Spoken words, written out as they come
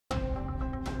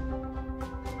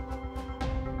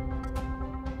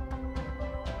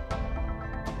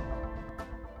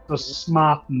the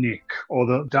SmartNIC, or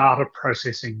the data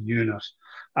processing unit,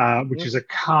 which is a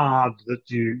card that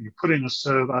you put in a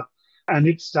server, and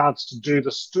it starts to do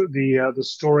the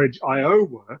storage I/O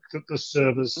work that the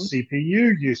server's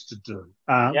CPU used to do.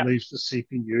 Leaves the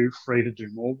CPU free to do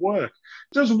more work.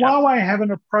 Does Huawei have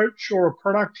an approach or a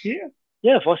product here?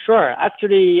 Yeah, for sure.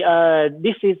 Actually,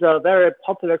 this is a very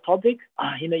popular topic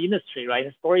in the industry, right? In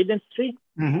the storage industry.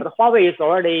 But Huawei is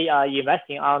already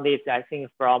investing on this, I think,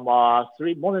 from more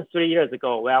than 3 years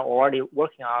ago. We are already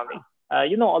working on it.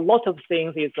 A lot of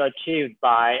things is achieved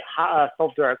by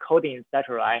software coding,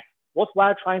 etc. Right? What we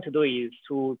are trying to do is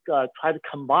to try to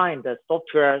combine the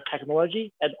software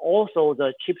technology and also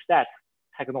the chipset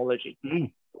technology.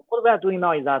 What we are doing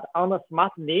now is that on the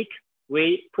SmartNIC,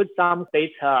 we put some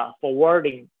data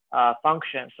forwarding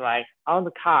functions, right, on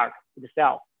the card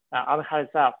itself.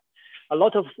 A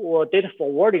lot of data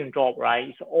forwarding job, right,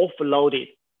 is offloaded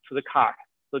to the card.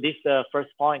 So this is the first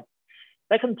point.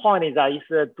 Second point is that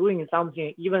it's doing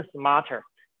something even smarter.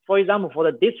 For example, for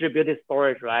the distributed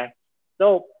storage, right?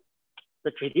 So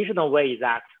the traditional way is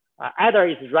that either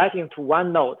it's writing to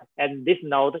one node and this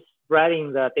node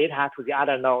spreading the data to the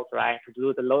other nodes, right, to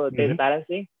do the load data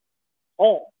balancing,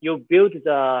 or you build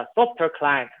the software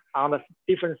client on the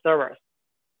different servers.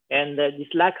 And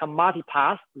it's like a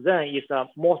multi-path, then it's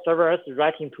more servers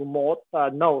writing to more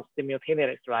nodes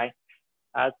simultaneously, right?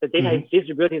 The data is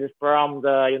distributed from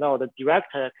the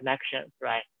direct connections,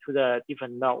 right, to the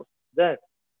different nodes. Then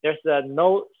there's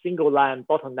no single line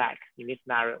bottleneck in this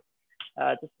scenario.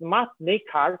 The SmartNIC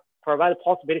card provides the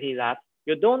possibility that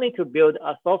you don't need to build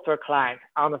a software client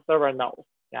on the server node.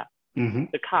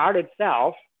 The card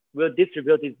itself will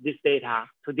distribute this data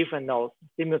to different nodes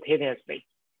simultaneously,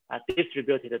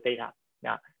 distributed data.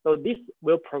 So this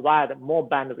will provide more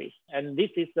bandwidth, and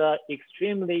this is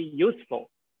extremely useful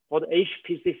for the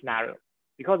HPC scenario,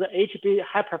 because the HPC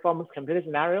high performance computing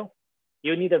scenario,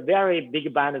 you need a very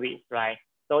big bandwidth, right?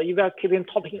 So if you are keeping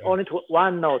talking only to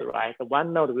one node, right, the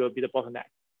one node will be the bottleneck.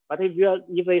 But if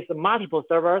it's multiple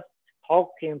servers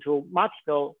talking to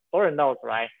multiple storage nodes,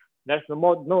 right, there's no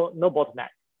bottleneck.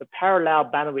 The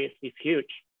parallel bandwidth is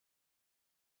huge.